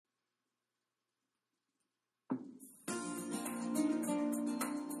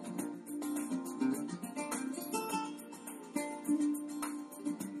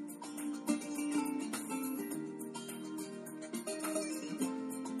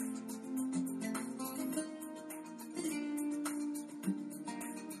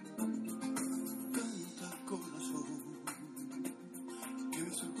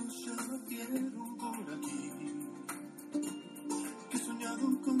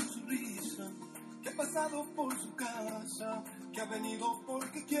con su risa, que ha pasado por su casa, que ha venido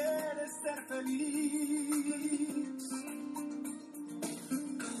porque quiere ser feliz.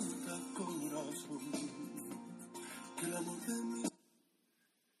 Canta corazón, que el amor de mi...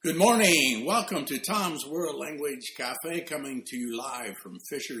 Good morning. Welcome to Tom's World Language Cafe, coming to you live from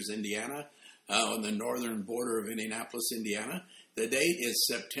Fishers, Indiana, on the northern border of Indianapolis, Indiana. The date is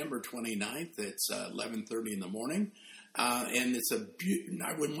September 29th. It's 11:30 in the morning, and it's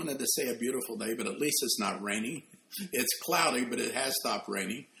I wouldn't wanted to say a beautiful day, but at least it's not raining. It's cloudy, but it has stopped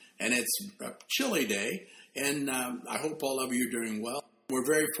raining, and it's a chilly day, and I hope all of you are doing well. We're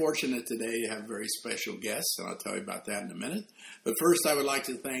very fortunate today to have very special guests, and I'll tell you about that in a minute. But first, I would like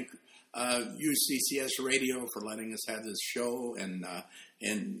to thank UCCS Radio for letting us have this show, and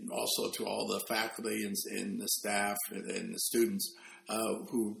also to all the faculty and the staff and the students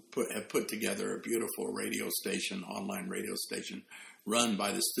who have put together a beautiful radio station, online radio station, run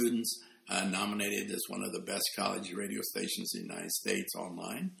by the students, nominated as one of the best college radio stations in the United States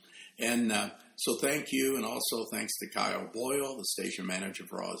online. And so thank you, and also thanks to Kyle Boyle, the station manager,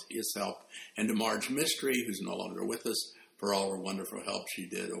 for all his help, and to Marge Mystery, who's no longer with us, for all her wonderful help she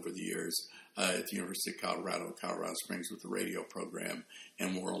did over the years at the University of Colorado Springs with the radio program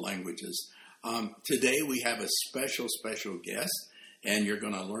and world languages. Today we have a special guest, and you're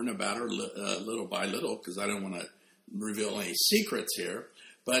going to learn about her little by little, because I don't want to reveal any secrets here,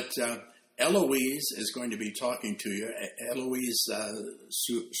 but Eloise is going to be talking to you. Eloise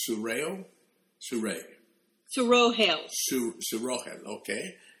Surohel,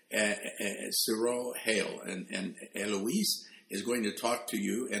 okay. Surohel, and Eloise is going to talk to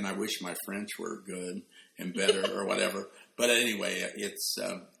you, and I wish my French were good and better or whatever. But anyway,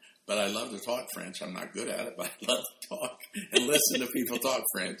 but I love to talk French. I'm not good at it, but I love to talk and listen to people talk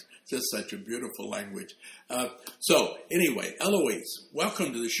French. It's just such a beautiful language. So anyway, Eloise,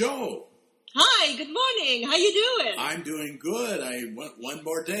 welcome to the show. Hi, good morning. How you doing? I'm doing good. I went one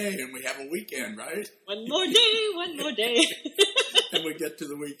more day, and we have a weekend, right? One more day. And we get to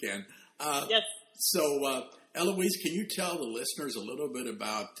the weekend. Yes. So, Eloise, can you tell the listeners a little bit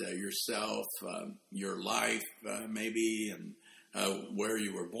about yourself, your life, maybe, and where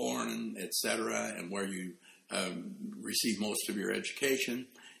you were born, etc., and where you received most of your education,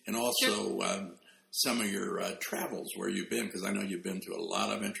 and also some of your travels, where you've been, because I know you've been to a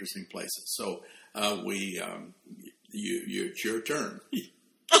lot of interesting places. So it's your turn.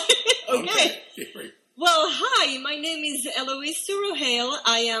 Okay. Well, hi, my name is Eloise Surohel.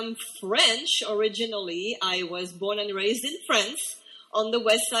 I am French originally. I was born and raised in France, on the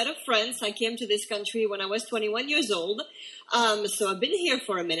west side of France. I came to this country when I was 21 years old. So I've been here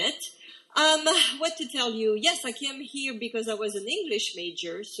for a minute. What to tell you? Yes, I came here because I was an English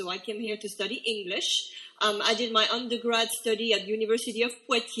major, so I came here to study English. I did my undergrad study at University of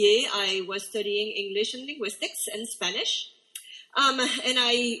Poitiers. I was studying English and linguistics and Spanish. And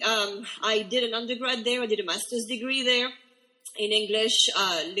I did an undergrad there. I did a master's degree there in English,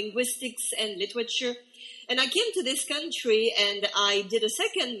 linguistics and literature. And I came to this country and I did a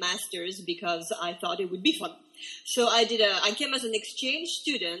second master's because I thought it would be fun. So I came as an exchange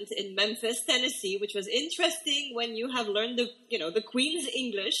student in Memphis, Tennessee, which was interesting. When you have learned the Queen's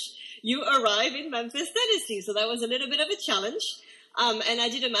English, you arrive in Memphis, Tennessee. So that was a little bit of a challenge. And I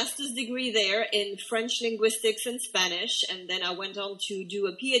did a master's degree there in French linguistics and Spanish. And then I went on to do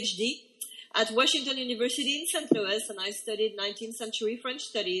a PhD at Washington University in St. Louis. And I studied 19th century French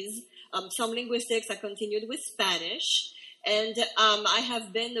studies, some linguistics. I continued with Spanish. And I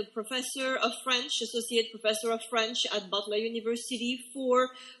have been a professor of French, associate professor of French at Butler University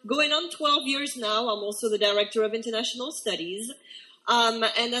for going on 12 years now. I'm also the director of international studies.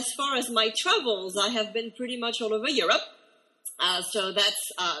 And as far as my travels, I have been pretty much all over Europe. So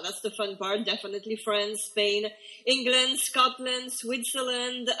that's the fun part. Definitely France, Spain, England, Scotland,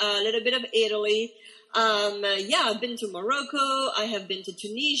 Switzerland, a little bit of Italy. I've been to Morocco, I have been to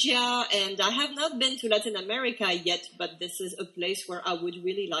Tunisia, and I have not been to Latin America yet, but this is a place where I would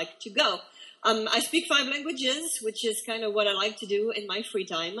really like to go. I speak 5 languages, which is kind of what I like to do in my free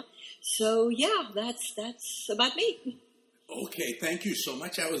time. So yeah, that's about me. Okay, thank you so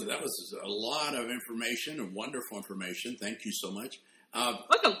much. That was a lot of information and wonderful information. Thank you so much.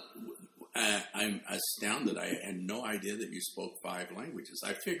 Welcome. I'm astounded. I had no idea that you spoke 5 languages.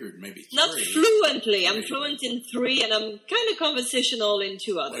 I figured maybe 3. Not fluently. I'm fluent in 3, and I'm kind of conversational in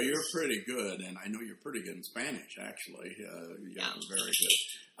 2 others. Well, you're pretty good, and I know you're pretty good in Spanish, actually. Very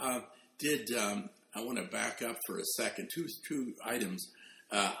good. I want to back up for a second. Two items.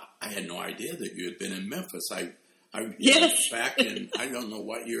 I had no idea that you had been in Memphis. Yes. Back in, I don't know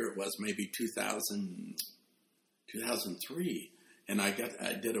what year it was, maybe 2003. and I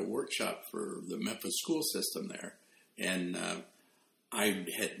did a workshop for the Memphis school system there, and I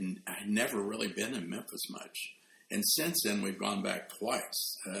had never really been in Memphis much. And since then, we've gone back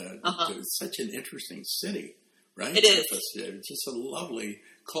twice. It's such an interesting city, right? It is. It's just a lovely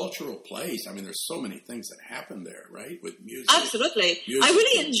cultural place. I mean, there's so many things that happen there, right? With music. Absolutely. I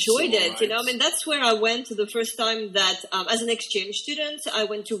really enjoyed it. You know, I mean, that's where I went the first time that, as an exchange student, I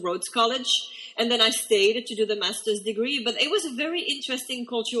went to Rhodes College. And then I stayed to do the master's degree. But it was a very interesting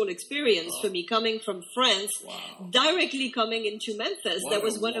cultural experience for me, coming from France, directly coming into Memphis. That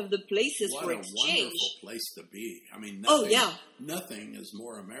was one of the places for exchange. What a wonderful place to be. I mean, nothing is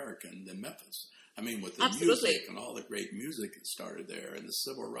more American than Memphis. I mean, with the music and all the great music that started there and the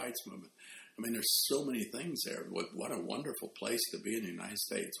civil rights movement. I mean, there's so many things there. What a wonderful place to be in the United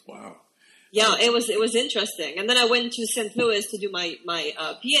States. Wow. Yeah, it was interesting. And then I went to St. Louis to do my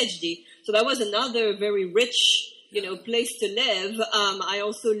PhD. So that was another very rich, place to live. I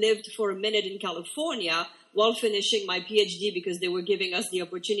also lived for a minute in California while finishing my PhD because they were giving us the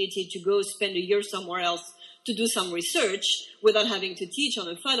opportunity to go spend a year somewhere else to do some research without having to teach on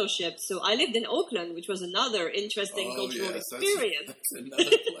a fellowship. So I lived in Oakland, which was another interesting cultural experience. That's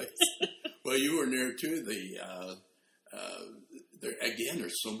another place. Well, you were near too. Again,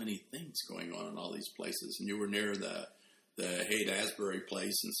 there's so many things going on in all these places, and you were near the Haight-Ashbury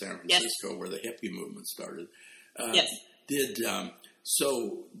place in San Francisco where the hippie movement started. Yes.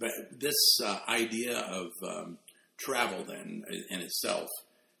 But this idea of travel then in itself,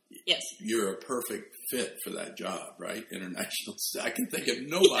 yes, you're a perfect fit for that job, right? International. I can think of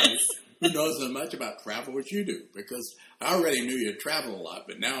nobody who knows as much about travel as you do, because I already knew you travel a lot,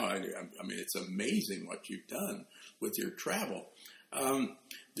 but now I mean, it's amazing what you've done with your travel.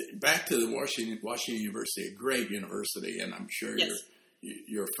 Back to the Washington University, a great university, and I'm sure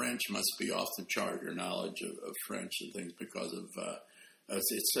your French must be off the chart, your knowledge of French and things, because of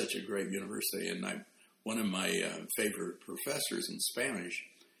it's such a great university. And one of my favorite professors in Spanish,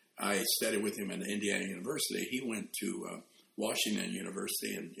 I studied with him at Indiana University. He went to Washington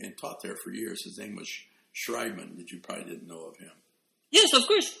University and taught there for years. His name was Schreibman. You probably didn't know of him. Yes, of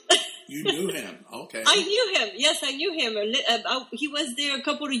course. You knew him. Okay. I knew him. Yes, I knew him. He was there a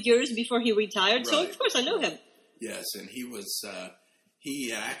couple of years before he retired, so of course I know him. Yes, and he was,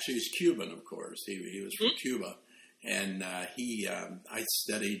 he actually is Cuban, of course. He was from Cuba. And I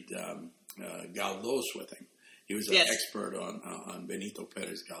studied Galdós with him. He was an expert on Benito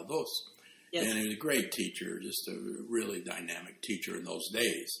Pérez Galdós. Yes. And he was a great teacher, just a really dynamic teacher in those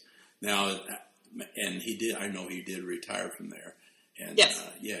days. Now, and I know he did retire from there. And,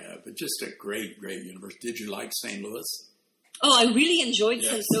 but just a great, great university. Did you like St. Louis? Oh, I really enjoyed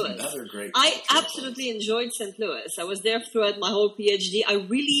St. Louis. Another great. I absolutely enjoyed St. Louis. I was there throughout my whole PhD. I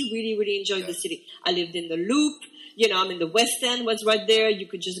really, really, really enjoyed the city. I lived in the Loop. I'm in the West End. Was right there. You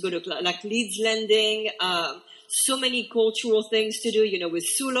could just go to like Leeds Landing. So many cultural things to do. With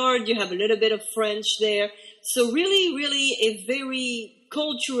Soulard, you have a little bit of French there. So really, really a very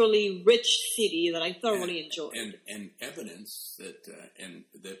culturally rich city that I thoroughly enjoyed. And evidence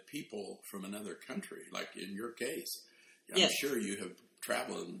that people from another country, like in your case, I'm sure you have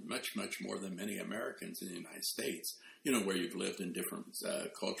traveled much, much more than many Americans in the United States, where you've lived in different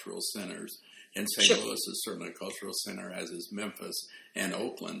cultural centers. And St. Louis is certainly a cultural center, as is Memphis and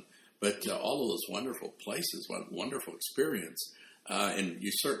Oakland. But all of those wonderful places, what wonderful experience. And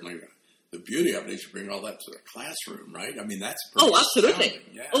you certainly... The beauty of it is you bring all that to the classroom, right? I mean, that's pretty absolutely.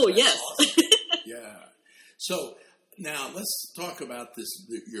 Yeah, yes. Awesome. Yeah. So now let's talk about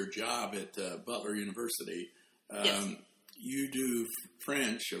your job at Butler University. You do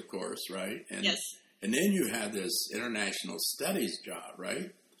French, of course, right? And, yes. And then you have this international studies job,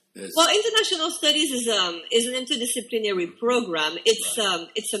 right? Well, international studies is an interdisciplinary program. It's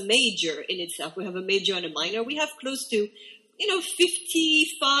a major in itself. We have a major and a minor. We have close to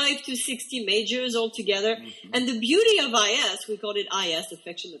 55 to 60 majors altogether. Mm-hmm. And the beauty of IS, we call it IS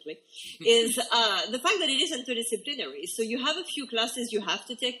affectionately, is the fact that it is interdisciplinary. So you have a few classes you have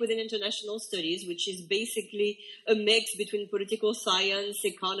to take within international studies, which is basically a mix between political science,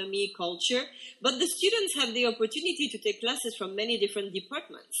 economy, culture. But the students have the opportunity to take classes from many different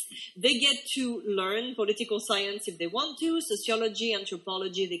departments. They get to learn political science if they want to, sociology,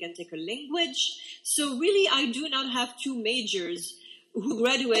 anthropology, they can take a language. So really, I do not have two majors who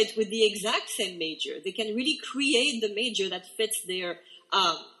graduate with the exact same major. They can really create the major that fits their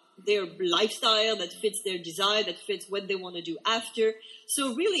lifestyle, that fits their desire, that fits what they want to do after.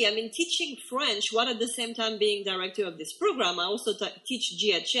 So really, teaching French while at the same time being director of this program, I also teach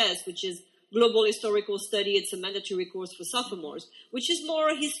GHS, which is Global Historical Study. It's a mandatory course for sophomores, which is more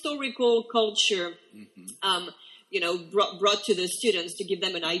historical culture, brought to the students to give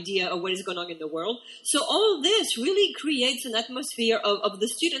them an idea of what is going on in the world. So all this really creates an atmosphere of the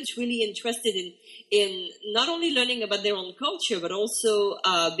students really interested in not only learning about their own culture, but also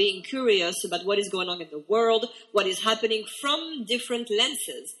being curious about what is going on in the world, what is happening from different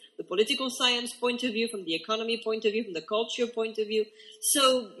lenses. The political science point of view, from the economy point of view, from the culture point of view.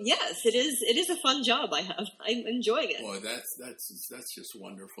 So yes, it is a fun job I have. I'm enjoying it. Boy, that's just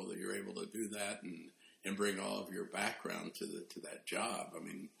wonderful that you're able to do that and bring all of your background to that job. I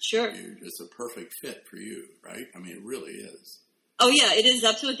mean, sure, it's a perfect fit for you, right? I mean, it really is. Oh yeah, it is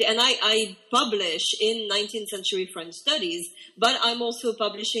absolutely. And I publish in 19th century French studies, but I'm also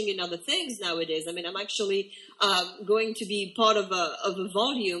publishing in other things nowadays. I mean, I'm actually going to be part of a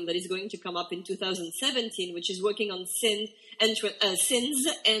volume that is going to come up in 2017, which is working on sins and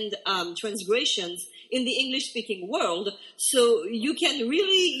transgressions in the English-speaking world. So you can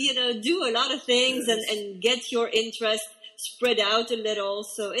really, do a lot of things and get your interest spread out a little.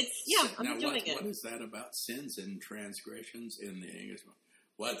 So I'm enjoying it. What is that about sins and transgressions in the English?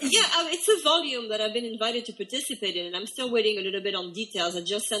 It's a volume that I've been invited to participate in, and I'm still waiting a little bit on details. I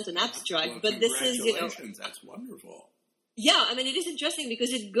just sent an abstract, but this is, that's wonderful. Yeah, I mean, it is interesting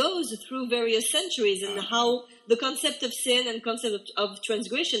because it goes through various centuries and how the concept of sin and concept of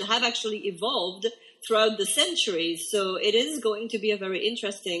transgression have actually evolved throughout the centuries. So it is going to be a very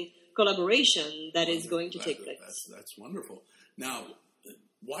interesting collaboration that is going to take place. That's wonderful. Now,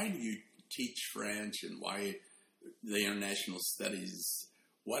 why do you teach French and why the international studies?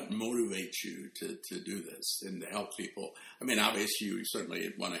 What motivates you to do this and to help people? I mean, obviously, you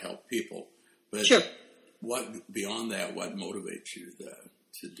certainly want to help people, but sure. What beyond that? What motivates you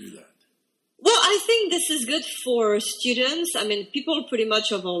to do that? Well, I think this is good for students. I mean, people pretty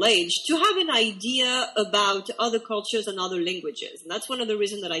much of all age to have an idea about other cultures and other languages. And that's one of the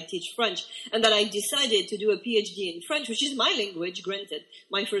reasons that I teach French and that I decided to do a PhD in French, which is my language, granted,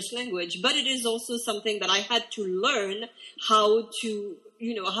 my first language. But it is also something that I had to learn how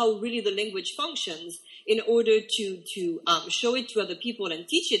really the language functions in order to show it to other people and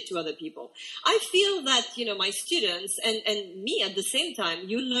teach it to other people. I feel that, my students and me at the same time,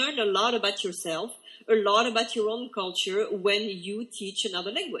 you learn a lot about yourself, a lot about your own culture when you teach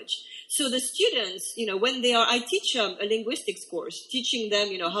another language. So the students, I teach a linguistics course, teaching them,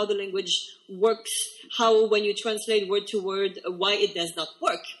 how the language works, how when you translate word to word, why it does not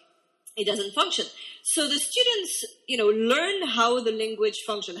work. It doesn't function. So the students, learn how the language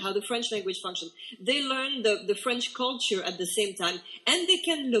functions, how the French language functions. They learn the French culture at the same time, and they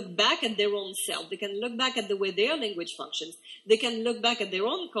can look back at their own self. They can look back at the way their language functions. They can look back at their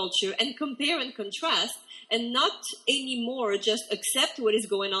own culture and compare and contrast, and not anymore just accept what is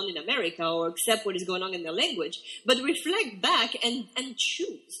going on in America or accept what is going on in their language, but reflect back and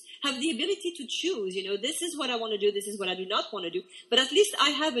choose. Have the ability to choose, this is what I want to do, this is what I do not want to do. But at least I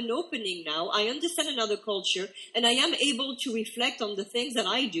have an opening now. I understand another culture, and I am able to reflect on the things that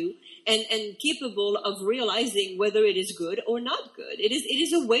I do and capable of realizing whether it is good or not good. It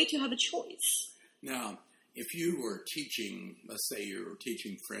is a way to have a choice. Now, if you were teaching, let's say you were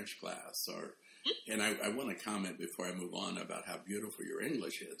teaching French class, and I want to comment before I move on about how beautiful your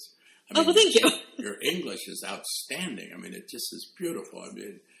English is. Thank you. Your English is outstanding. I mean, it just is beautiful. I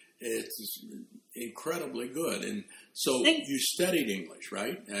mean, it's incredibly good. And so you studied English,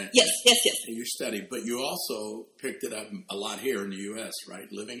 right? Yes. You studied, but you also picked it up a lot here in the U.S., right?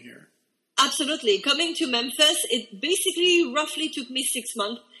 Living here? Absolutely. Coming to Memphis, it basically roughly took me 6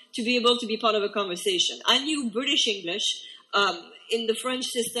 months to be able to be part of a conversation. I knew British English. In the French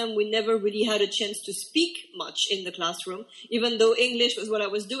system, we never really had a chance to speak much in the classroom, even though English was what I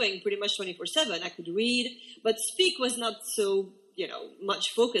was doing pretty much 24/7. I could read, but speak was not so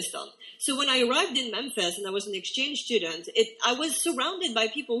much focused on. So when I arrived in Memphis and I was an exchange student, I was surrounded by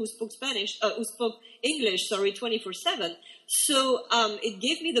people who spoke English 24/7. So it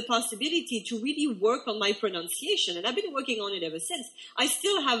gave me the possibility to really work on my pronunciation, and I've been working on it ever since. I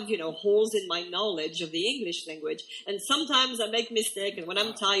still have, holes in my knowledge of the English language, and sometimes I make mistakes, and when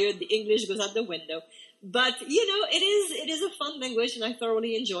I'm tired, the English goes out the window. But, it is a fun language, and I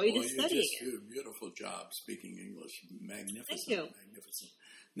thoroughly enjoyed studying it. You do a beautiful job speaking English. Magnificent. Thank you. Magnificent.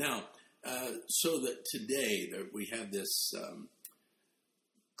 Now, so that today that we have this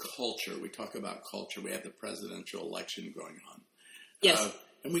culture, we talk about culture, we have the presidential election going on. Yes.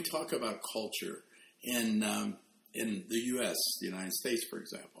 And we talk about culture in the U.S., the United States, for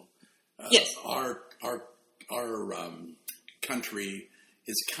example. Yes. Our country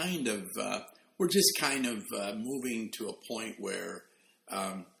is kind of... we're just kind of moving to a point where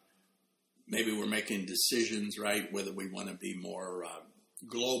maybe we're making decisions, right, whether we want to be more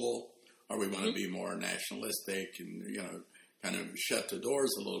global or we want to be more nationalistic and, kind of shut the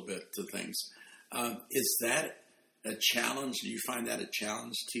doors a little bit to things. Is that a challenge? Do you find that a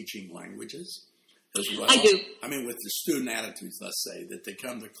challenge, teaching languages as well? I do. I mean, with the student attitudes, let's say, that they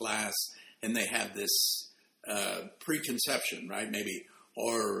come to class and they have this preconception, right? Maybe,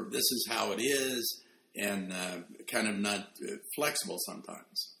 or this is how it is, and kind of not flexible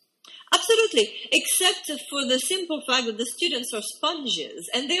sometimes. Absolutely, except for the simple fact that the students are sponges,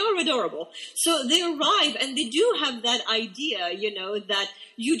 and they are adorable. So they arrive, and they do have that idea, that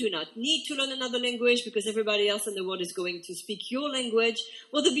you do not need to learn another language because everybody else in the world is going to speak your language.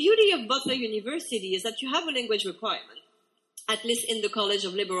 Well, the beauty of Butler University is that you have a language requirement, at least in the College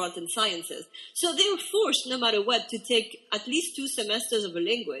of Liberal Arts and Sciences. So they are forced, no matter what, to take at least 2 semesters of a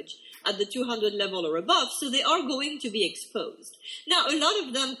language at the 200 level or above, so they are going to be exposed. Now, a lot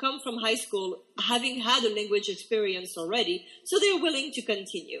of them come from high school having had a language experience already, so they're willing to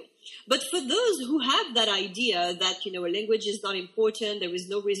continue. But for those who have that idea that, a language is not important, there is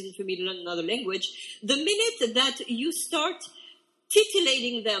no reason for me to learn another language, the minute that you start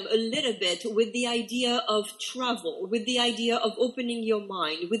titillating them a little bit with the idea of travel, with the idea of opening your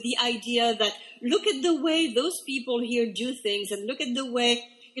mind, with the idea that look at the way those people here do things, and look at the way,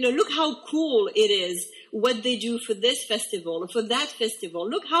 look how cool it is what they do for this festival or for that festival.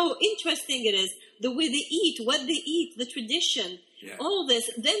 Look how interesting it is, the way they eat, what they eat, the tradition, all this.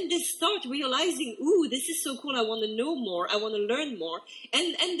 Then they start realizing, ooh, this is so cool. I want to know more. I want to learn more.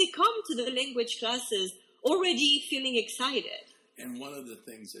 And they come to the language classes already feeling excited. And one of the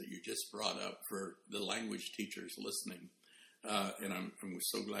things that you just brought up for the language teachers listening, and I'm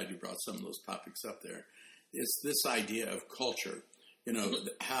so glad you brought some of those topics up there, is this idea of culture.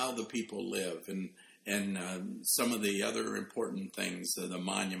 How the people live, and some of the other important things, the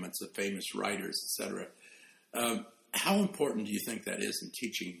monuments, the famous writers, etc. How important do you think that is in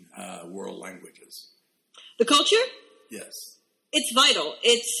teaching world languages? The culture? Yes. It's vital.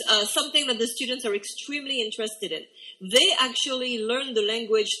 It's something that the students are extremely interested in. They actually learn the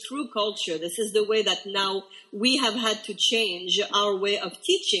language through culture. This is the way that now we have had to change our way of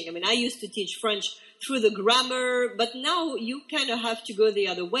teaching. I mean, I used to teach French through the grammar, but now you kind of have to go the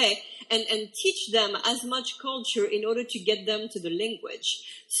other way and teach them as much culture in order to get them to the language.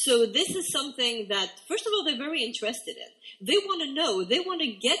 So this is something that, first of all, they're very interested in. They want to know. They want to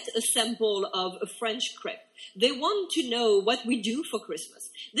get a sample of a French crepe. They want to know what we do for Christmas.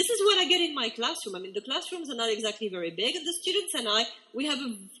 This is what I get in my classroom. I mean, the classrooms are not exactly very big, and the students and I, we have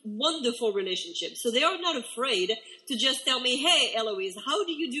a wonderful relationship. So they are not afraid to just tell me, hey, Eloise, how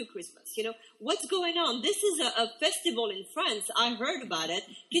do you do Christmas? What's going on? This is a festival in France. I heard about it.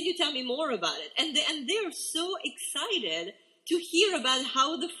 Can you tell me more about it? And they're so excited to hear about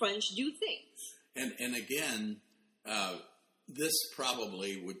how the French do things. And again, this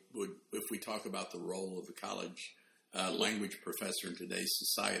probably would, if we talk about the role of the college language professor in today's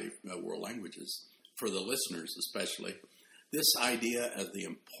society, world languages, for the listeners especially, this idea of the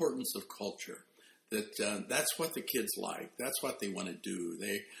importance of culture, that that's what the kids like. That's what they want to do.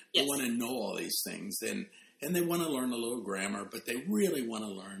 They want to know all these things, and they want to learn a little grammar, but they really want to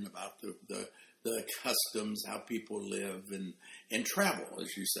learn about the customs, how people live, and travel,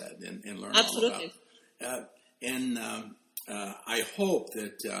 as you said, and learn Absolutely. all about. I hope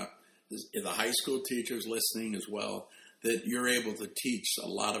that the high school teachers listening as well, that you're able to teach a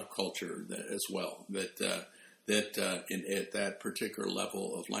lot of culture as well. At that particular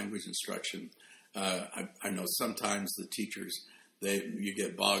level of language instruction, I know sometimes the teachers you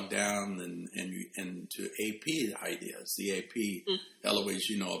get bogged down and to AP ideas. The AP, Eloise,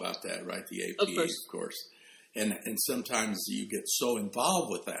 you know about that, right? The AP, of course. And sometimes you get so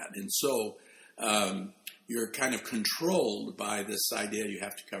involved with that, and so you're kind of controlled by this idea. You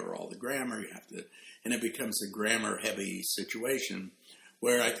have to cover all the grammar. And it becomes a grammar-heavy situation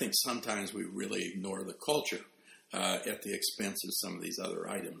where I think sometimes we really ignore the culture at the expense of some of these other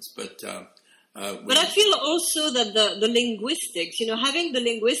items. But I feel also that the linguistics, having the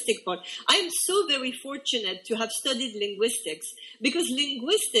linguistic part, I'm so very fortunate to have studied linguistics, because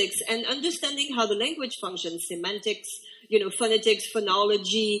linguistics and understanding how the language functions, semantics, phonetics,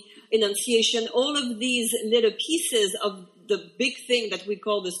 phonology, enunciation, all of these little pieces of the big thing that we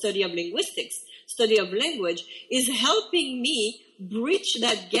call the study of linguistics, study of language, is helping me bridge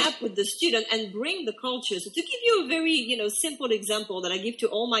that gap with the student and bring the culture. So to give you a very, simple example that I give to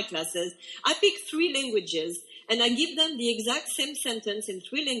all my classes, I pick 3 languages and I give them the exact same sentence in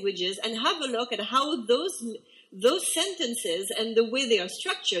 3 languages and have a look at how those sentences and the way they are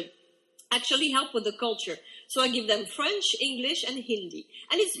structured actually help with the culture. So I give them French, English, and Hindi.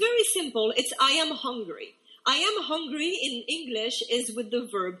 And it's very simple. It's I am hungry. I am hungry in English is with the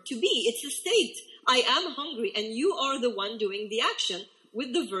verb to be. It's a state. I am hungry, and you are the one doing the action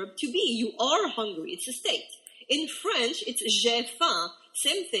with the verb to be. You are hungry. It's a state. In French, it's j'ai faim.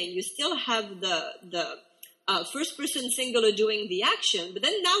 Same thing. You still have the first person singular doing the action, but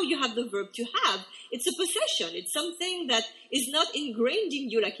then now you have the verb to have. It's a possession. It's something that is not ingrained in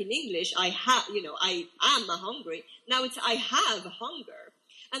you like in English. I am hungry. Now it's I have hunger.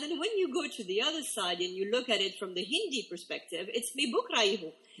 And then when you go to the other side and you look at it from the Hindi perspective, it's me bhuk rahi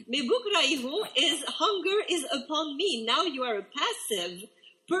hu. Me bhuk rahi hu is hunger is upon me. Now you are a passive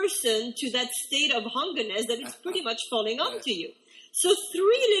person to that state of hungerness that is pretty much falling onto you. So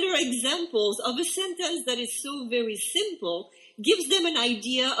 3 little examples of a sentence that is so very simple gives them an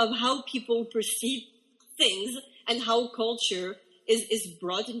idea of how people perceive things and how culture is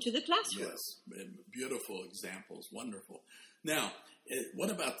brought into the classroom. Yes, beautiful examples, wonderful. Now, what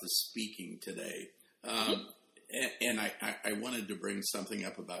about the speaking today? And I wanted to bring something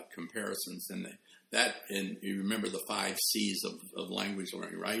up about comparisons, and you remember the 5 C's of language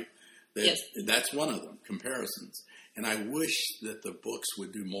learning, right? Yes. That's one of them, comparisons. And I wish that the books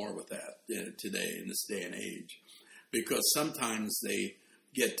would do more with that today, in this day and age, because sometimes they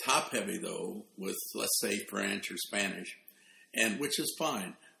get top-heavy, though, with, let's say, French or Spanish, and which is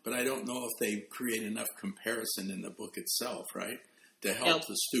fine, but I don't know if they create enough comparison in the book itself, right, to help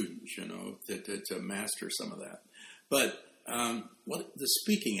the students, to master some of that. But what the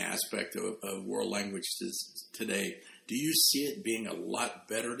speaking aspect of world languages today, do you see it being a lot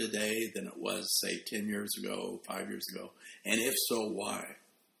better today than it was, say, 10 years ago, 5 years ago? And if so, why?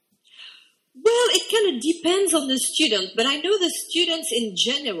 Well, it kind of depends on the student, but I know the students in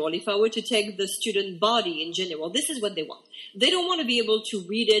general, if I were to take the student body in general, this is what they want. They don't want to be able to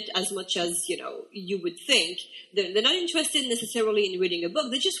read it as much as, you would think. They're not interested necessarily in reading a book.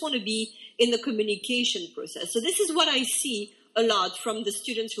 They just want to be in the communication process. So this is what I see a lot from the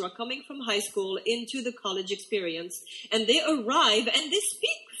students who are coming from high school into the college experience, and they arrive and they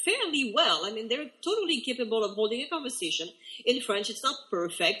speak fairly well. I mean, they're totally capable of holding a conversation in French. It's not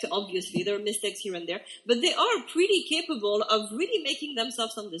perfect, obviously. There are mistakes here and there, but they are pretty capable of really making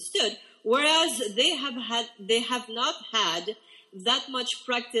themselves understood, whereas they have not had that much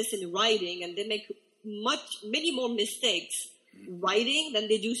practice in writing, and they make many more mistakes writing than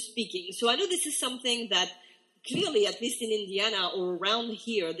they do speaking. So I know this is something that clearly, at least in Indiana or around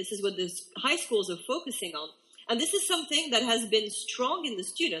here, this is what the high schools are focusing on. And this is something that has been strong in the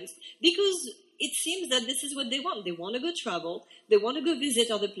students because it seems that this is what they want. They want to go travel. They want to go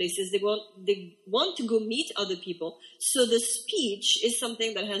visit other places. They want to go meet other people. So the speech is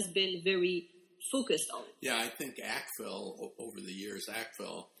something that has been very focused on. Yeah, I think ACFL, over the years,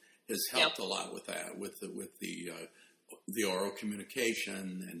 ACFL has helped a lot with that, with the oral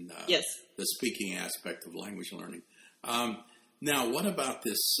communication and the speaking aspect of language learning. Now, what about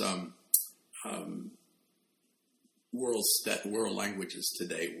this world languages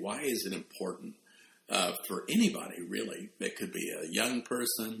today? Why is it important for anybody, really? It could be a young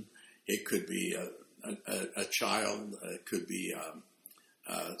person. It could be a child. It could be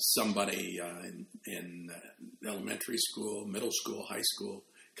somebody in elementary school, middle school, high school,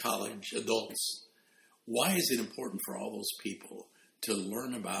 college, adults. Why is it important for all those people to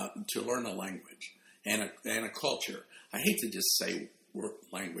learn a language and a culture? I hate to just say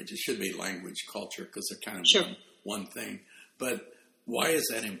language. It should be language, culture, because they're kind of one thing. But why is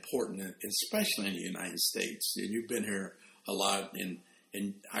that important, especially in the United States? And you've been here a lot,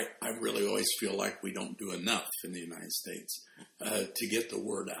 and I really always feel like we don't do enough in the United States to get the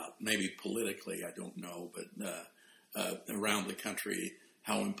word out. Maybe politically, I don't know, but around the country,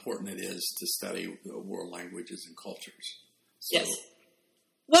 how important it is to study world languages and cultures. So, yes.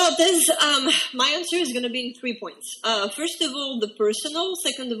 Well, there's my answer is going to be in 3 points. First of all, the personal.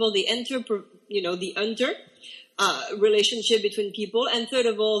 Second of all, the relationship between people. And third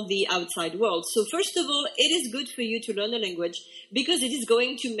of all, the outside world. So first of all, it is good for you to learn a language because it is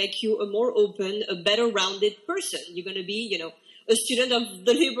going to make you a more open, a better rounded person. You're going to be, a student of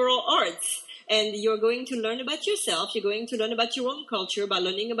the liberal arts. And you're going to learn about yourself. You're going to learn about your own culture by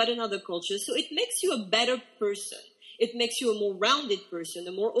learning about another culture. So it makes you a better person. It makes you a more rounded person,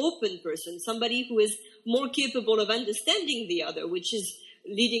 a more open person, somebody who is more capable of understanding the other, which is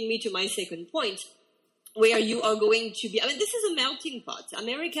leading me to my second point. where you are going to be, this is a melting pot.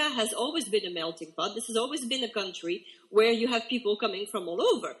 America has always been a melting pot. This has always been a country where you have people coming from all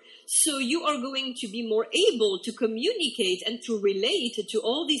over. So you are going to be more able to communicate and to relate to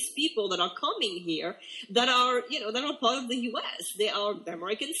all these people that are coming here that are, that are part of the U.S. They're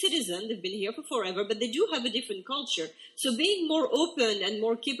American citizens. They've been here for forever, but they do have a different culture. So being more open and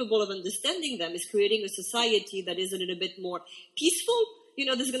more capable of understanding them is creating a society that is a little bit more peaceful.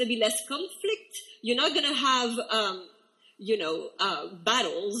 There's going to be less conflict. You're not going to have,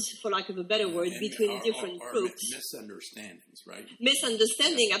 battles, for lack of a better word, between different groups. Misunderstandings, right?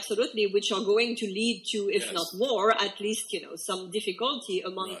 Misunderstanding, absolutely, which are going to lead to, if not war, at least, some difficulty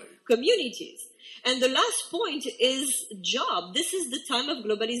among communities. And the last point is job. This is the time of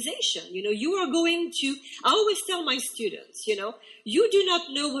globalization. You are going to, I always tell my students, you do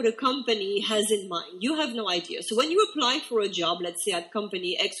not know what a company has in mind. You have no idea. So when you apply for a job, let's say at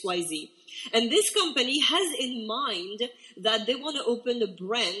company XYZ, and this company has in mind that they want to open a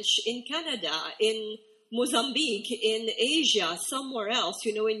branch in Canada, in Mozambique, in Asia, somewhere else,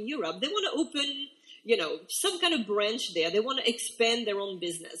 in Europe. They want to open some kind of branch there. They want to expand their own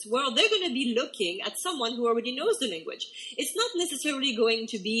business. Well, they're going to be looking at someone who already knows the language. It's not necessarily going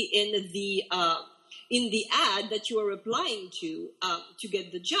to be in the ad that you are applying to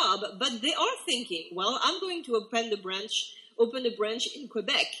get the job, but they are thinking, well, I'm going to open a branch in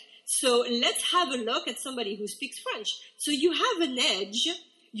Quebec. So let's have a look at somebody who speaks French. So you have an edge.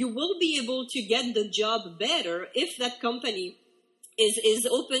 You will be able to get the job better if that company is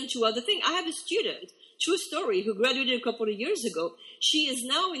open to other things. I have a student, true story, who graduated a couple of years ago. She is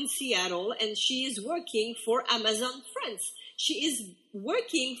now in Seattle, and she is working for Amazon France. She is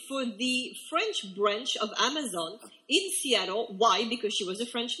working for the French branch of Amazon in Seattle. Why? Because she was a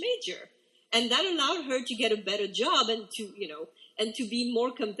French major. And that allowed her to get a better job and to be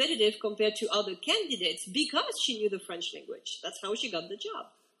more competitive compared to other candidates because she knew the French language. That's how she got the job.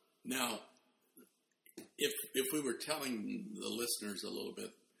 Now, if we were telling the listeners a little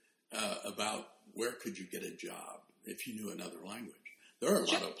bit about where could you get a job if you knew another language, there are a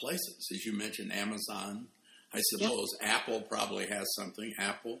lot of places. As you mentioned, Amazon. I suppose Apple probably has something.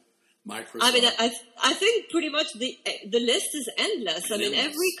 Apple, Microsoft. I think pretty much the list is endless.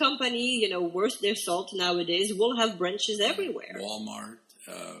 Every company, worth their salt nowadays will have branches everywhere. Walmart.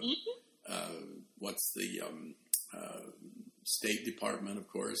 What's the State Department, of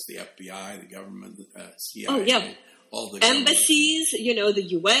course, the FBI, the government, CIA, all the embassies, the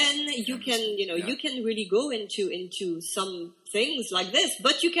UN. You can really go into some things like this,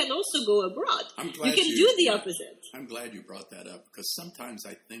 but you can also go abroad. You can do the opposite. I'm glad you brought that up because sometimes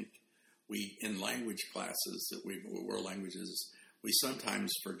I think we, in language classes world languages, we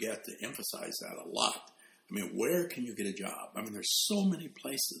sometimes forget to emphasize that a lot. Where can you get a job? There's so many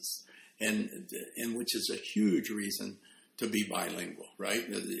places, and which is a huge reason to be bilingual, right?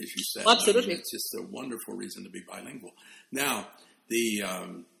 As you said, absolutely, it's just a wonderful reason to be bilingual. Now,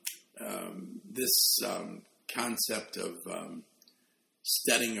 the this concept of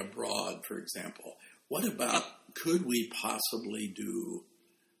studying abroad, for example, what about could we possibly do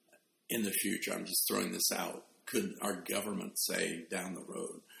in the future? I'm just throwing this out. Could our government say down the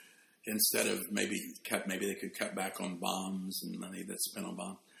road, instead of maybe they could cut back on bombs and money that's spent on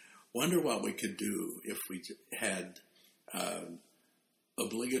bombs? Wonder what we could do if we had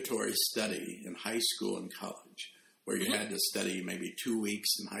obligatory study in high school and college, where you had to study maybe 2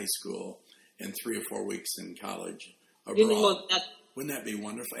 weeks in high school and 3 or 4 weeks in college abroad. Wouldn't that be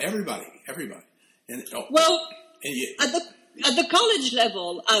wonderful? Everybody. And at the college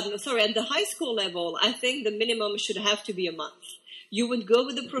level, at the high school level, I think the minimum should have to be a month. You would go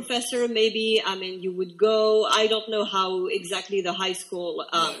with the professor, maybe. You would go. I don't know how exactly the high school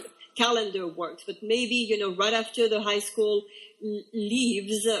calendar works, but maybe, right after the high school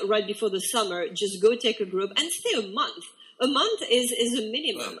leaves, right before the summer, just go take a group and stay a month. A month is a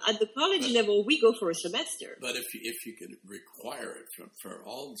minimum. At the college level, we go for a semester. But if you could require it for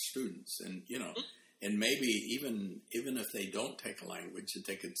all students, and and maybe even if they don't take a language, that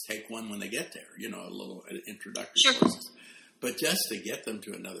they could take one when they get there, a little introductory courses. But just to get them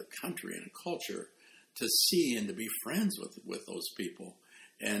to another country and a culture, to see and to be friends with those people.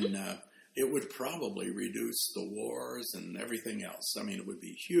 And it would probably reduce the wars and everything else. It would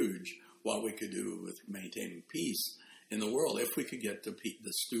be huge what we could do with maintaining peace in the world if we could get the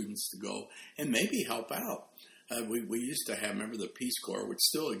students to go and maybe help out. We used to have, remember, the Peace Corps, which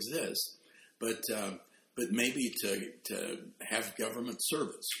still exists, but maybe to have government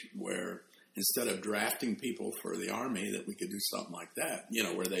service where instead of drafting people for the Army, that we could do something like that,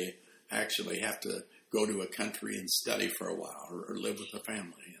 where they actually have to go to a country and study for a while or live with a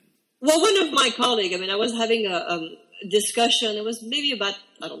family. Well, one of my colleagues, I was having a discussion. It was maybe about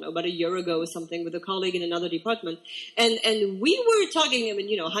a year ago or something with a colleague in another department. And we were talking,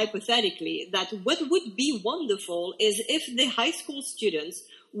 hypothetically, that what would be wonderful is if the high school students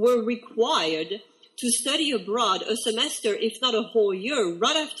were required to study abroad a semester, if not a whole year,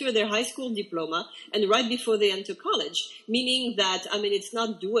 right after their high school diploma and right before they enter college. Meaning that, it's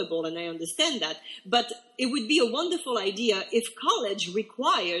not doable, and I understand that, but it would be a wonderful idea if college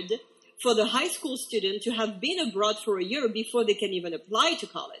required for the high school student to have been abroad for a year before they can even apply to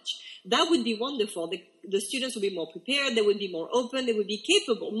college. That would be wonderful. The students would be more prepared, they would be more open, they would be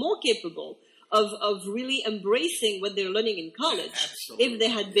more capable of really embracing what they're learning in college. Absolutely. If they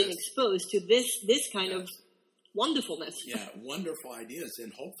had been exposed to this kind of wonderfulness. Yeah, wonderful ideas.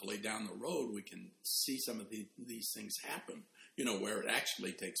 And hopefully down the road we can see some of these things happen, where it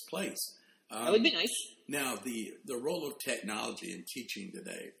actually takes place. That would be nice. Now, the role of technology in teaching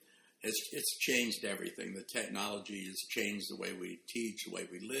today, it's changed everything. The technology has changed the way we teach, the way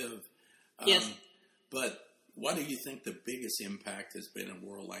we live. Yes. But what do you think the biggest impact has been in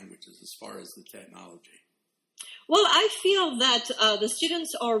world languages as far as the technology? Well, I feel that the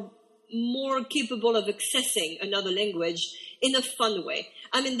students are more capable of accessing another language in a fun way.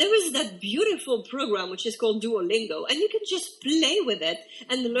 There is that beautiful program which is called Duolingo, and you can just play with it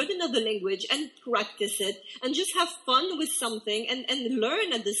and learn another language and practice it and just have fun with something and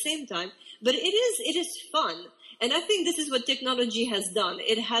learn at the same time. But it is fun. And I think this is what technology has done.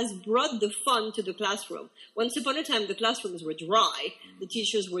 It has brought the fun to the classroom. Once upon a time, the classrooms were dry. The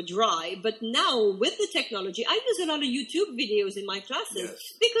teachers were dry. But now, with the technology, I use a lot of YouTube videos in my classes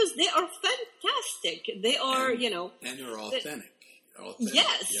because they are fantastic. They are, And they're authentic.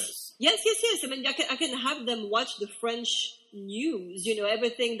 Yes. I can have them watch the French news,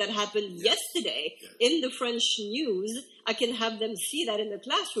 everything that happened yesterday in the French news. I can have them see that in the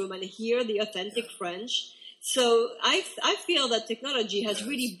classroom and hear the authentic French. So I feel that technology has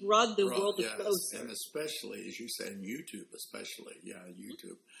really brought the world closer. And especially, as you said, YouTube especially. Yeah,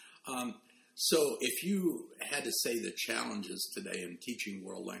 YouTube. So if you had to say the challenges today in teaching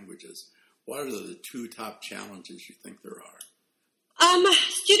world languages, what are the two top challenges you think there are?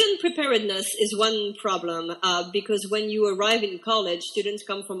 Student preparedness is one problem because when you arrive in college, students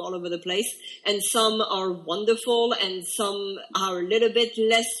come from all over the place, and some are wonderful and some are a little bit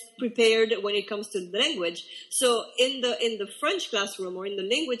less prepared when it comes to the language. So in the French classroom or in the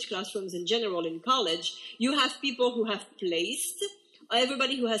language classrooms in general in college, you have people who have placed.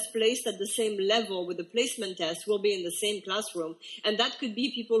 Everybody who has placed at the same level with the placement test will be in the same classroom. And that could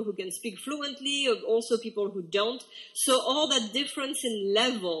be people who can speak fluently, or also people who don't. So all that difference in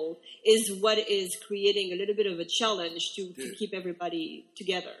level is what is creating a little bit of a challenge to keep everybody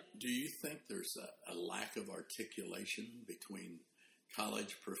together. Do you think there's a lack of articulation between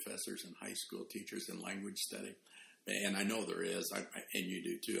college professors and high school teachers in language study? And I know there is, and you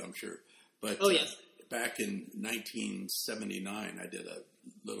do too, I'm sure. But yes. Back in 1979, I did a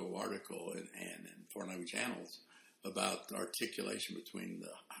little article in Foreign Language Annals about articulation between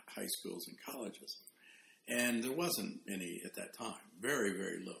the high schools and colleges. And there wasn't any at that time. Very,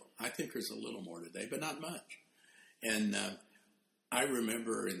 very little. I think there's a little more today, but not much. And I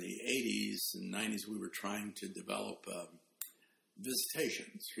remember in the 80s and 90s, we were trying to develop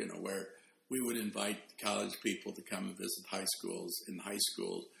visitations, where we would invite college people to come and visit high schools. In high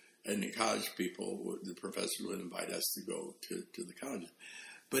schools, and the college people, the professor would invite us to go to the colleges.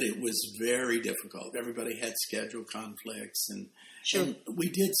 But it was very difficult. Everybody had schedule conflicts, and we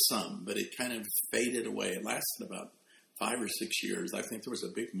did some, but it kind of faded away. It lasted about 5 or 6 years. I think there was a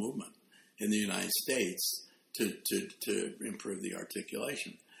big movement in the United States to improve the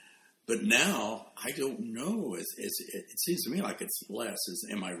articulation. But now, I don't know. It seems to me like it's less.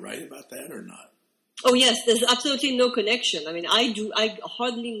 Am I right about that or not? Oh yes, there's absolutely no connection. I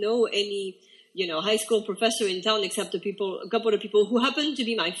hardly know any, high school professor in town except a couple of people who happen to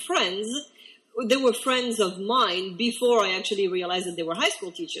be my friends. They were friends of mine before I actually realized that they were high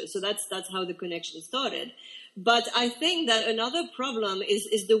school teachers. So that's how the connection started. But I think that another problem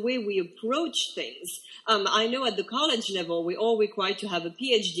is the way we approach things. I know at the college level, we're all required to have a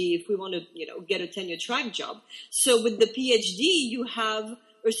PhD if we want to, get a tenure track job. So with the PhD, you have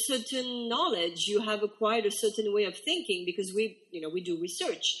a certain knowledge, you have acquired a certain way of thinking because we do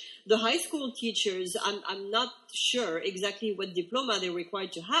research. The high school teachers, I'm not sure exactly what diploma they're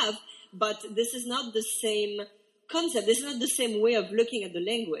required to have, but this is not the same concept. This is not the same way of looking at the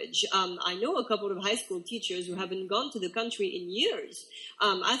language. I know a couple of high school teachers who haven't gone to the country in years.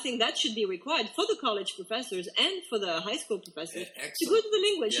 I think that should be required for the college professors and for the high school professors to go to the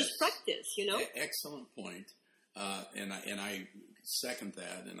language, just practice, Excellent point. And I second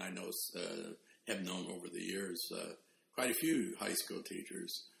that, and I know have known over the years quite a few high school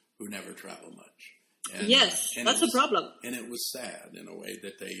teachers who never travel much. And, yes, that's a problem. And it was sad in a way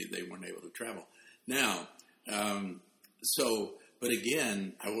that they weren't able to travel. Now, but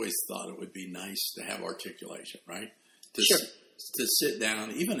again, I always thought it would be nice to have articulation, right? Sure. To sit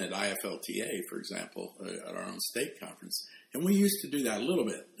down, even at IFLTA, for example, at our own state conference. And we used to do that a little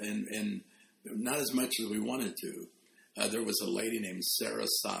bit, and not as much as we wanted to. There was a lady named Sarah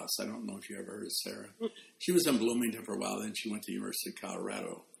Sass. I don't know if you ever heard of Sarah. She was in Bloomington for a while, then she went to the University of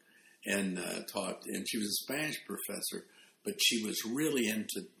Colorado and taught. And she was a Spanish professor, but she was really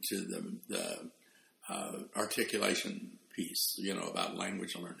into the articulation piece, about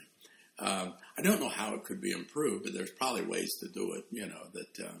language learning. I don't know how it could be improved, but there's probably ways to do it,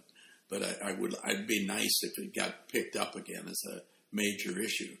 but I'd be nice if it got picked up again as a major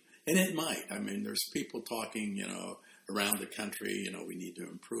issue. And it might. I mean, there's people talking, around the country, we need to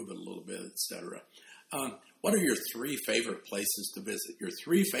improve it a little bit, et cetera. What are your 3 favorite places to visit? Your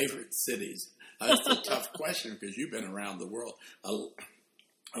 3 favorite cities? That's a tough question because you've been around the world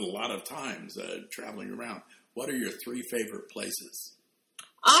a lot of times, traveling around. What are your 3 favorite places?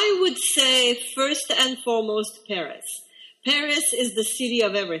 I would say first and foremost Paris. Paris is the city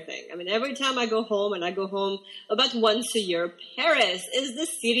of everything. I mean, every time I go home, and I go home about once a year, Paris is the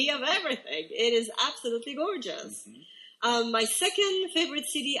city of everything. It is absolutely gorgeous. Mm-hmm. My second favorite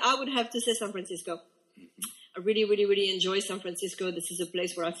city, I would have to say San Francisco. Mm-hmm. I really, really, really enjoy San Francisco. This is a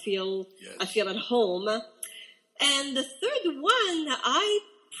place where I feel at home. And the third one, I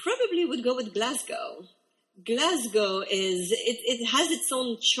probably would go with Glasgow. Glasgow it has its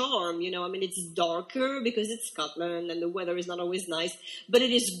own charm, I mean, it's darker because it's Scotland and the weather is not always nice, but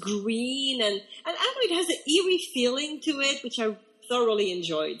it is green and I don't know, it has an eerie feeling to it, which I thoroughly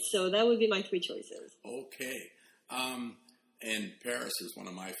enjoyed. So that would be my 3 choices. Okay. And Paris is one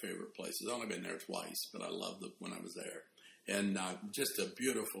of my favorite places. I've only been there twice, but I loved it when I was there. And just a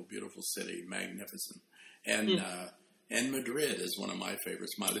beautiful, beautiful city, magnificent. And Madrid is one of my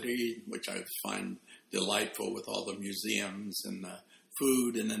favorites. Madrid, which I find delightful with all the museums and the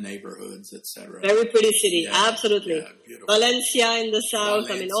food in the neighborhoods, etc. Very pretty city, absolutely. Yeah, beautiful. Valencia in the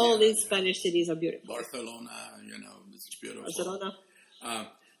south. I mean, all these Spanish cities are beautiful. Barcelona, it's beautiful. Barcelona.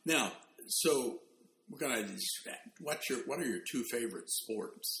 Now, so we're gonna. What are your 2 favorite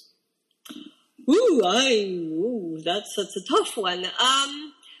sports? That's a tough one.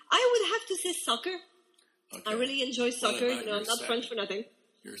 I would have to say soccer. Okay. I really enjoy soccer. I'm not French for nothing.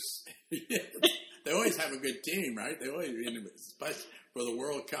 They always have a good team, right? They always, especially for the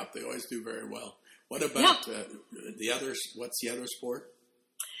World Cup, they always do very well. What about the others? What's the other sport?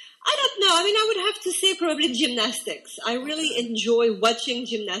 I don't know. I mean, I would have to say probably gymnastics. I really enjoy watching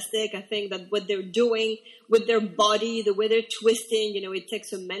gymnastics. I think that what they're doing with their body, the way they're twisting, it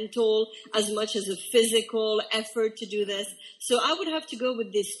takes a mental as much as a physical effort to do this. So I would have to go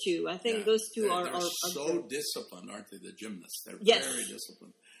with these 2. I think those 2 are so disciplined, aren't they? The gymnasts, they're very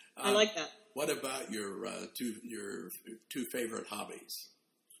disciplined. I like that. What about your 2 favorite hobbies?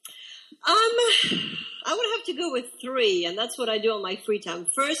 I would have to go with 3, and that's what I do on my free time.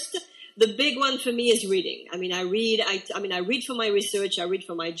 First, the big one for me is reading. I mean, I read for my research, I read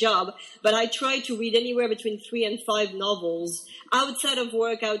for my job, but I try to read anywhere between 3 and 5 novels outside of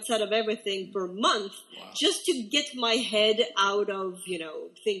work, outside of everything per month, just to get my head out of,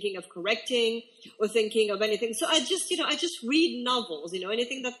 thinking of correcting or thinking of anything. So I just read novels,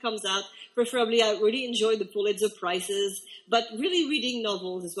 anything that comes out. Preferably, I really enjoy the Pulitzer Prizes, but really reading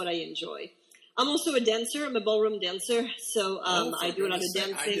novels is what I enjoy. I'm also a dancer. I'm a ballroom dancer, so I do a lot of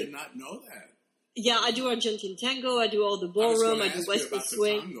dancing. I did not know that. Yeah, I do Argentine tango. I do all the ballroom. I do West Coast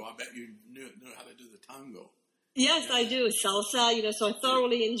swing. Tango. I bet you knew how to do the tango. Yes, I do salsa. So I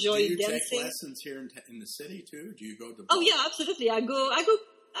thoroughly enjoy dancing. Do you take lessons here in the city too? Do you go to? Oh yeah, absolutely. I go.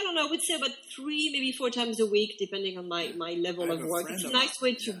 I don't know. I would say about 3, maybe 4 times a week, depending on my level of work. It's a nice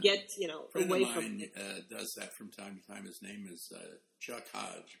way to get away from. Friend of mine does that from time to time. His name is Chuck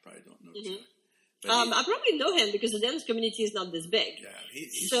Hodge. You probably don't know Chuck. I probably know him because the dance community is not this big. Yeah,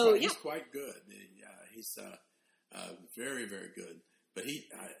 he's quite good. He's very, very good. But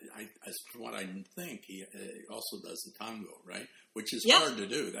as from what I think, he also does the tango, right? Which is hard to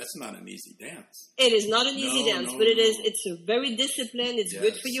do. That's not an easy dance. It is not an easy dance, but it's a very disciplined. It's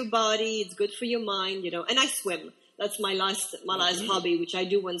good for your body. It's good for your mind, And I swim. That's my last hobby, which I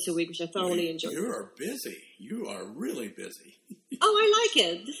do once a week, which I thoroughly enjoy. You are busy. You are really busy. Oh, I like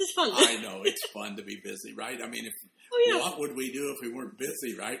it. This is fun. I know. It's fun to be busy, right? I mean, what would we do if we weren't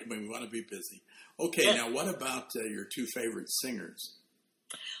busy, right? I mean, we want to be busy. Okay, now what about your 2 favorite singers?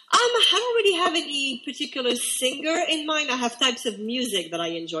 I don't really have any particular singer in mind. I have types of music that I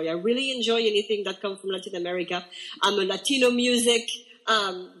enjoy. I really enjoy anything that comes from Latin America. I'm a Latino music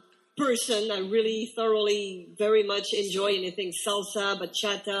person. I really thoroughly, very much enjoy anything salsa,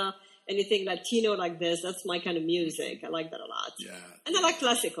 bachata, anything Latino like this. That's my kind of music. I like that a lot. Yeah. And I like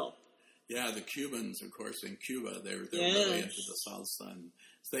classical. Yeah, the Cubans, of course, in Cuba, they're really into the salsa. And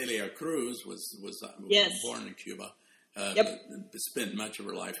Celia Cruz was born in Cuba. Spent much of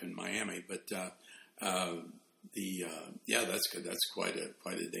her life in Miami, but that's good. That's quite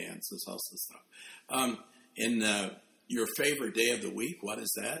a dance. The salsa stuff. And your favorite day of the week, what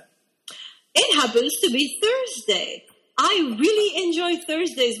is that? It happens to be Thursday. I really enjoy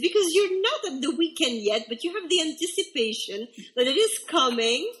Thursdays because you're not at the weekend yet, but you have the anticipation that it is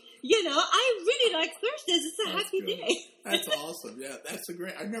coming. You know, I really like Thursdays. It's a happy day. That's awesome. Yeah, that's a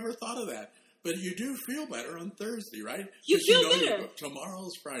great. I never thought of that. But you do feel better on Thursday, right? You feel better.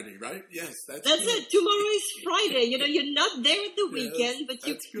 Tomorrow's Friday, right? Yes, that's it. Tomorrow is Friday. You know, you're not there at the weekend, but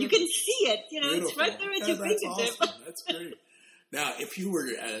you can see it. You know, beautiful. It's right there at your fingertips. Awesome. That's great. Now, if you were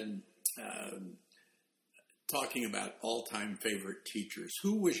talking about all-time favorite teachers,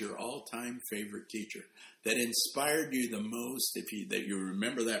 who was your all-time favorite teacher that inspired you the most? That you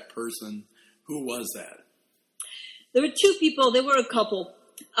remember that person, who was that? There were two people. There were a couple.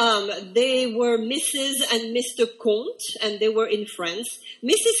 They were Mrs. and Mr. Comte, and they were in France.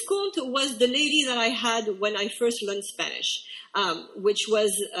 Mrs. Comte was the lady that I had when I first learned Spanish, which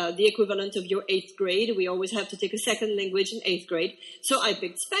was the equivalent of your 8th grade. We always have to take a second language in 8th grade. So I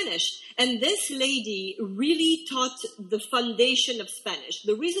picked Spanish. And this lady really taught the foundation of Spanish.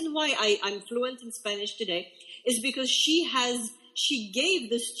 The reason why I'm fluent in Spanish today is because she gave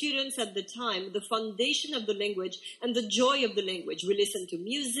the students at the time the foundation of the language and the joy of the language. We listened to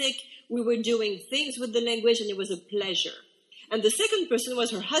music, we were doing things with the language, and it was a pleasure. And the second person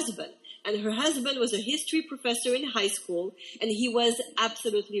was her husband. And her husband was a history professor in high school, and he was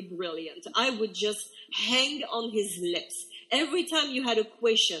absolutely brilliant. I would just hang on his lips. Every time you had a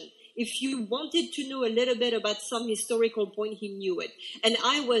question, if you wanted to know a little bit about some historical point, he knew it. And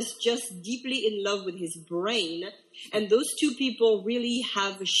I was just deeply in love with his brain. And those two people really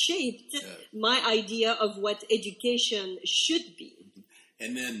have shaped my idea of what education should be.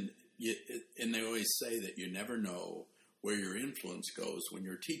 And then, and they always say that you never know where your influence goes when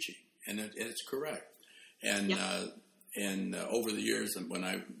you're teaching. And it's correct. And over the years, when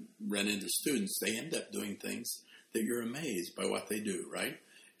I run into students, they end up doing things that you're amazed by what they do, right?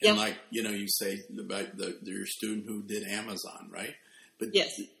 And like, you say about your student who did Amazon, right? But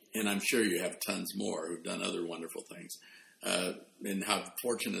yes. And I'm sure you have tons more who've done other wonderful things, and how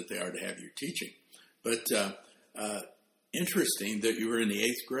fortunate they are to have you teaching. But interesting that you were in the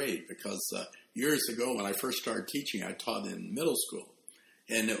 8th grade, because years ago when I first started teaching, I taught in middle school.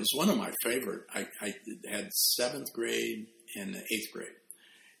 And it was one of my favorite. I had 7th grade and 8th grade.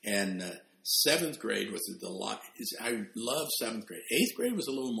 And 7th grade was a delight. I love 7th grade. 8th grade was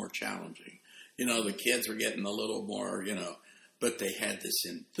a little more challenging. The kids were getting a little more, but they had this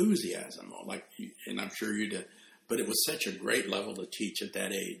enthusiasm, and I'm sure you did. But it was such a great level to teach at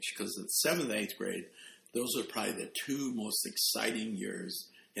that age, because at 7th, 8th grade, those are probably the two most exciting years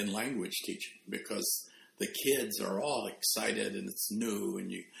in language teaching, because the kids are all excited and it's new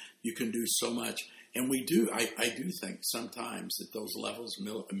and you can do so much. And we do, I do think sometimes at those levels,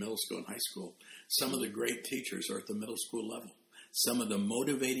 middle school and high school, some of the great teachers are at the middle school level. Some of the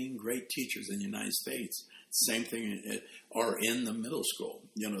motivating great teachers in the United States, same thing, are in the middle school.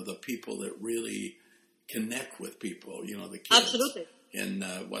 The people that really connect with people, the kids. Absolutely. And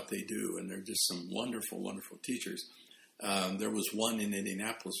what they do. And they're just some wonderful, wonderful teachers. There was one in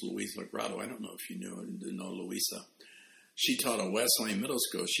Indianapolis, Louisa Legrado. I don't know if you know Louisa. She taught at Wesleyan Middle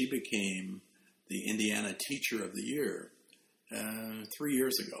School. She became the Indiana Teacher of the Year 3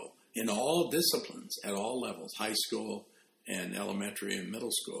 years ago in all disciplines at all levels, high school and elementary and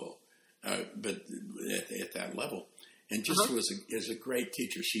middle school, but at that level. And just is a great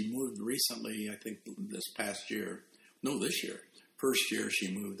teacher. She moved recently, I think this year. First year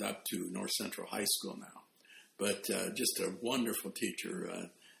she moved up to North Central High School now. But just a wonderful teacher,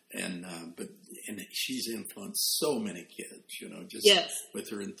 and she's influenced so many kids, with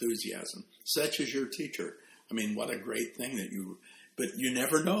her enthusiasm. Such as your teacher. I mean, what a great thing but you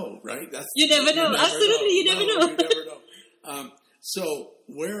never know, right? You never know. Absolutely, you never know. You never know. So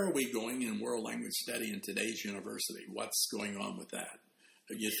where are we going in world language study in today's university? What's going on with that?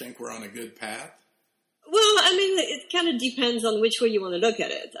 Do you think we're on a good path? Well, I mean, it kind of depends on which way you want to look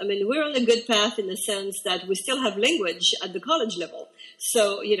at it. I mean, we're on a good path in the sense that we still have language at the college level.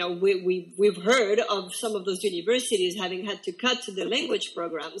 So, we've heard of some of those universities having had to cut the language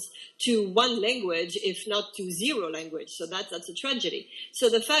programs to one language, if not to zero language. So that's a tragedy. So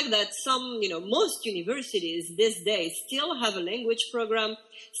the fact that most universities these days still have a language program,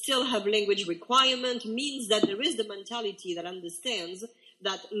 still have language requirement, means that there is the mentality that understands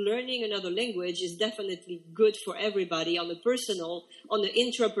that learning another language is definitely good for everybody on the personal, on the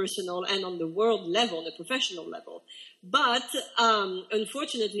intrapersonal, and on the world level, on the professional level. But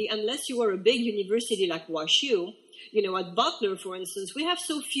unfortunately, unless you are a big university like WashU, at Butler, for instance, we have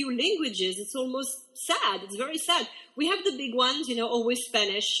so few languages. It's almost sad. It's very sad. We have the big ones, always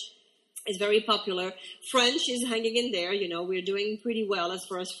Spanish. Is very popular. French is hanging in there. We're doing pretty well as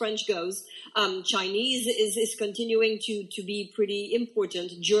far as French goes. Chinese is continuing to be pretty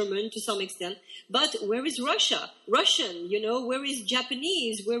important. German to some extent. But where is Russia? Russian, where is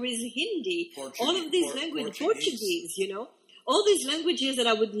Japanese? Where is Hindi? All of these languages, Portuguese, all these languages that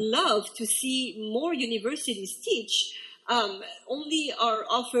I would love to see more universities teach. Only are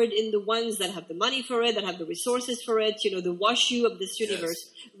offered in the ones that have the money for it, that have the resources for it. The WashU of this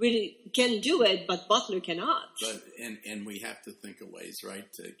universe really can do it, but Butler cannot. But and we have to think of ways, right,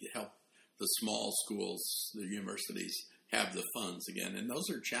 to help the small schools, the universities, have the funds again. And those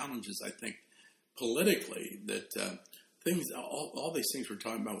are challenges, I think, politically, that all these things we're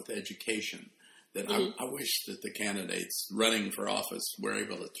talking about with education, that I wish that the candidates running for office were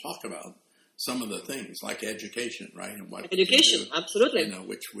able to talk about some of the things like education, right? And what education, absolutely,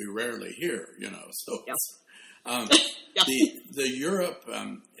 which we rarely hear, So yeah. The Europe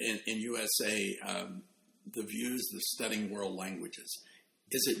in USA, the views of studying world languages,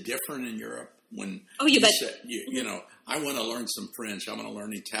 is it different in Europe when? Oh, you bet. Say, I want to learn some French. I want to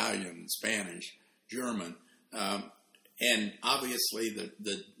learn Italian, Spanish, German, and obviously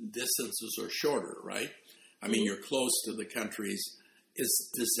the distances are shorter, right? I mean, you're close to the countries.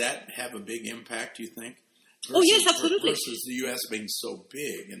 Does that have a big impact, you think? Yes, absolutely. Versus the U.S. being so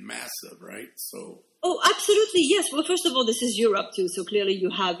big and massive, right? Oh, absolutely, yes. Well, first of all, this is Europe too, so clearly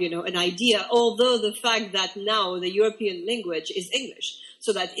you have, an idea, although the fact that now the European language is English,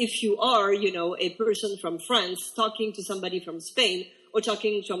 so that if you are, a person from France talking to somebody from Spain or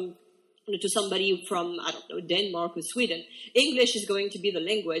talking to somebody from, Denmark or Sweden, English is going to be the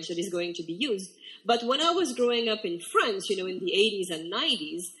language that is going to be used. But when I was growing up in France, in the 80s and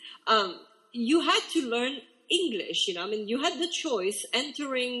 90s, you had to learn English. You had the choice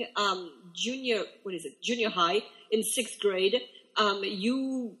entering junior high in 6th grade.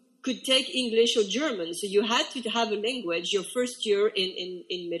 You could take English or German, so you had to have a language your first year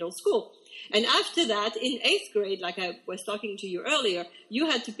in middle school. And after that, in 8th grade, like I was talking to you earlier, you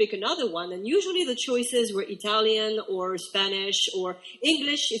had to pick another one. And usually the choices were Italian or Spanish or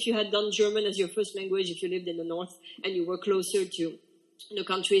English if you had done German as your first language, if you lived in the north and you were closer to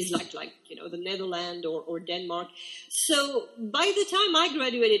countries like the Netherlands or Denmark. So by the time I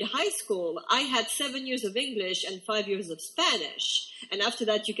graduated high school, I had 7 years of English and 5 years of Spanish. And after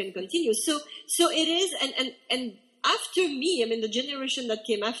that, you can continue. So it is, and after me, the generation that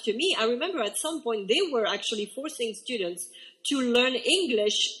came after me, I remember at some point they were actually forcing students to learn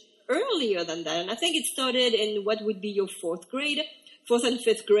English earlier than that. And I think it started in what would be your 4th and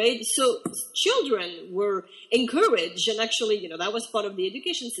 5th grade. So children were encouraged, and actually, that was part of the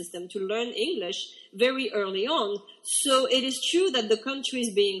education system, to learn English very early on. So it is true that the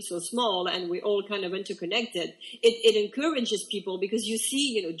countries being so small and we're all kind of interconnected, it encourages people because you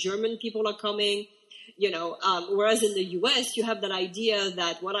see, German people are coming, whereas in the U.S., you have that idea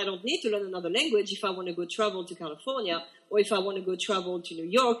that, I don't need to learn another language if I want to go travel to California, or if I want to go travel to New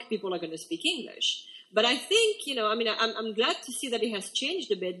York, people are going to speak English. But I think, I'm glad to see that it has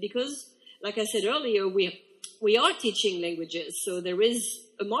changed a bit because, like I said earlier, we are teaching languages. So there is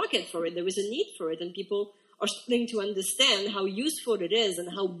a market for it. There is a need for it. And people are starting to understand how useful it is and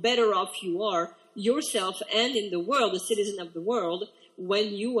how better off you are yourself and in the world, a citizen of the world,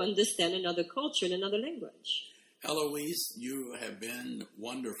 when you understand another culture and another language. Eloise, you have been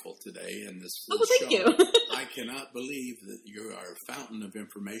wonderful today in this show. Thank you. I cannot believe that you are a fountain of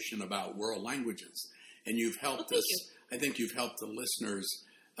information about world languages. And you've helped us. I think you've helped the listeners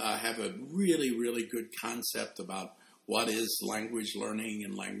have a really, really good concept about what is language learning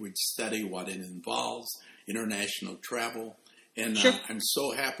and language study, what it involves, international travel. And sure. I'm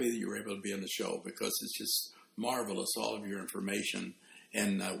so happy that you were able to be on the show because it's just marvelous, all of your information.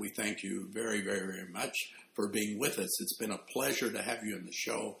 And we thank you very, very, very much for being with us. It's been a pleasure to have you on the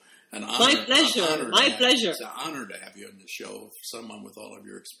show. An honor, my pleasure. My pleasure. It's an honor to have you on the show, someone with all of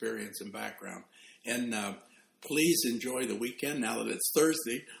your experience and background. And please enjoy the weekend. Now that it's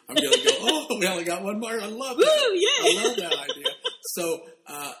Thursday, I'm going to go, we only got one more. I love it. Woo, yay. I love that idea. So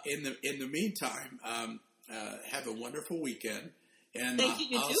in the meantime, have a wonderful weekend, and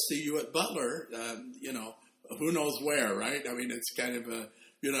I'll see you at Butler. Who knows where, right? I mean, it's kind of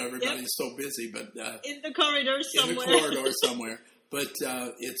everybody's so busy, but in the corridor somewhere. In the corridor somewhere. But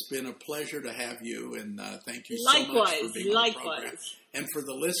it's been a pleasure to have you, and thank you so much for being on the program. And for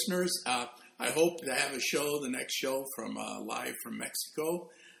the listeners, I hope to have a show, the next show from live from Mexico,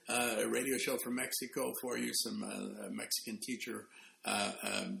 a radio show from Mexico for you, some Mexican teacher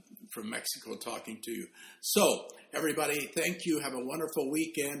from Mexico talking to you. So, everybody, thank you. Have a wonderful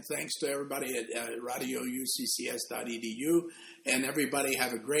weekend. Thanks to everybody at radiouccs.edu. And everybody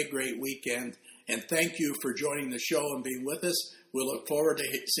have a great, great weekend. And thank you for joining the show and being with us. We'll look forward to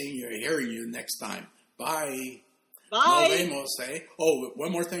seeing you, hearing you next time. Bye. Bye. Nos vemos, eh? Oh,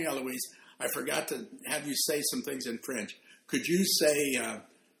 one more thing, Eloise. I forgot to have you say some things in French. Could you say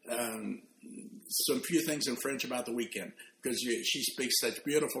some few things in French about the weekend? Because she speaks such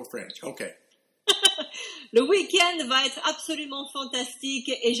beautiful French. Okay. Le week-end va être absolument fantastique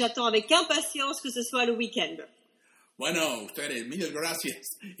et j'attends avec impatience que ce soit le week-end. Bueno, ustedes, mil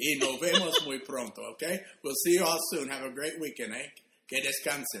gracias. Y nos vemos muy pronto, okay? We'll see you all soon. Have a great weekend, eh? Que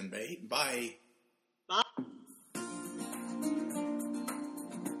descansen, babe. Bye. Bye.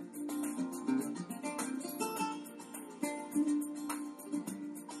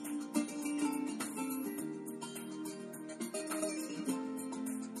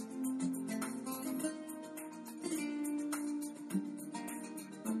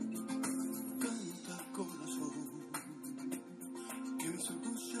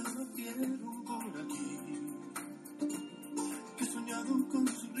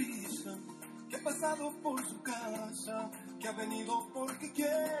 Por su casa, que ha venido porque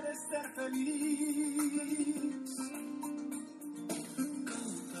quiere ser feliz.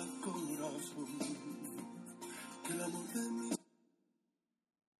 Canta corazón, que el amor de mi